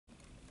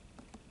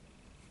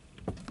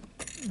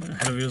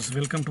viewers,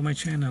 welcome to my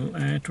channel.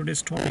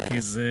 Today's topic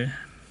is the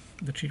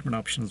treatment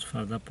options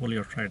for the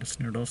Polyarteritis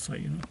Nodosa.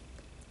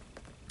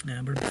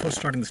 But before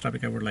starting this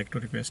topic, I would like to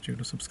request you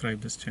to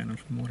subscribe this channel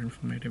for more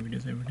informative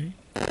videos every day.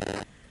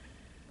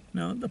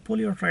 Now, the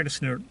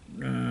Polyarteritis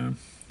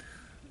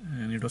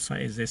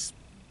Nodosa is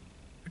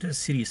a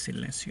serious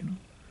illness,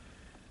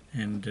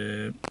 and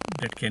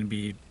that can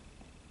be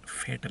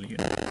fatal,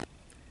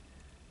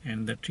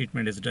 and the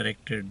treatment is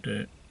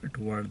directed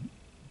toward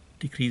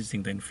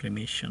decreasing the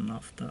inflammation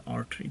of the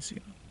arteries,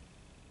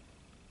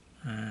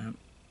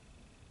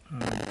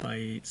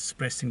 by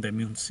suppressing the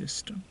immune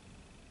system.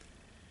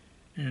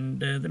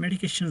 And the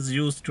medications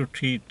used to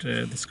treat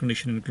this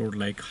condition include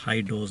like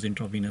high-dose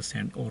intravenous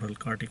and oral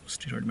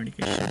corticosteroid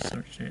medications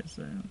such as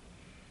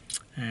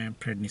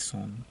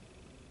prednisone,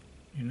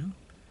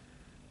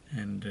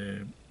 and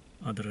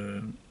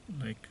other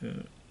like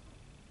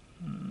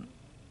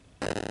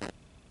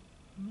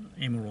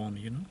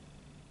Amron,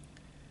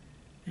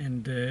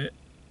 and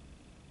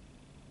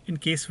in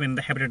case when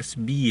the hepatitis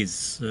B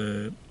is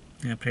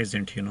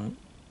present, then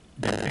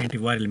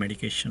antiviral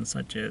medications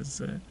such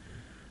as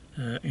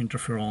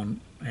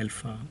interferon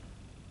alpha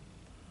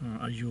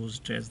are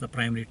used as the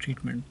primary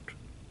treatment,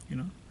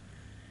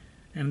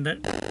 and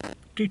the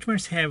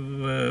treatments have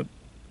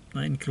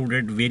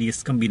included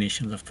various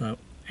combinations of the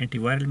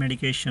antiviral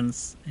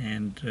medications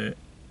and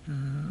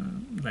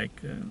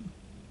like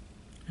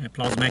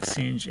plasma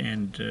exchange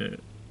and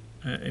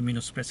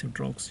immunosuppressive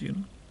drugs,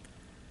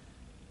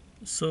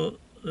 So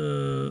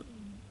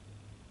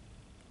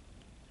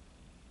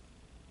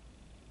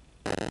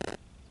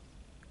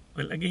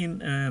well, again,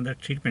 the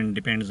treatment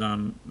depends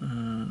on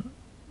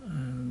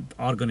the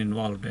organ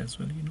involved as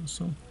well,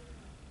 so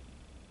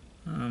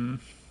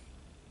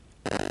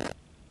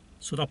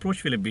the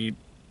approach will be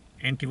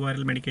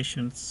antiviral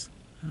medications,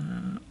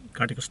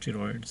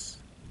 corticosteroids,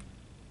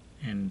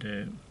 and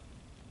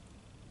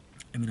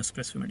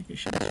immunosuppressive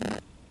medications.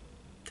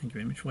 Thank you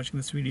very much for watching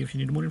this video. If you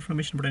need more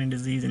information about any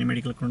disease, any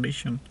medical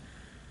condition,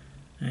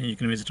 you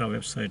can visit our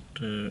website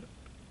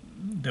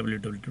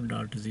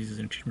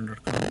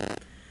www.diseasesandtreatment.com.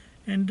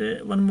 And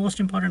one most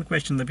important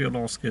question that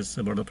people ask is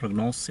about the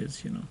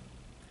prognosis,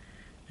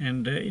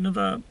 and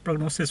the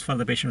prognosis for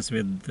the patients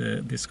with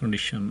this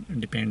condition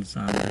depends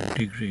on the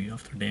degree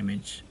of the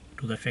damage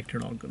to the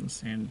affected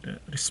organs and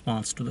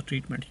response to the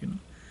treatment,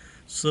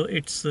 So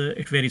it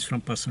varies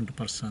from person to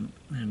person,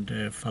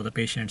 and for the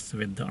patients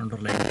with the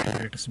underlying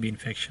hepatitis B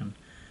infection,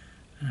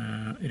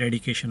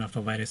 eradication of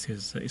the virus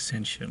is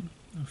essential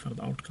for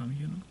the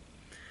outcome,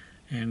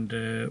 And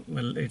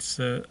well, it's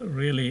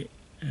really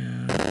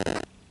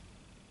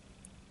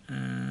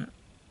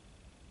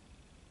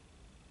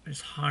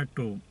it's hard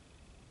to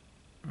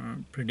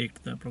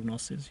predict the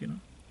prognosis,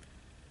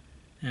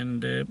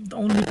 And the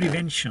only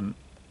prevention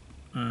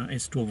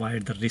is to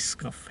avoid the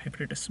risk of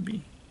hepatitis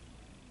B.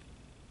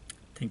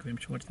 Thank you very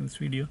much for watching this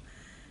video.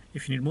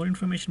 If you need more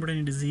information about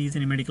any disease,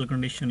 any medical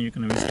condition, you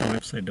can visit our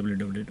website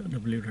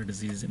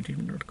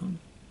www.diseasesandtreatment.com.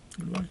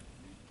 Goodbye.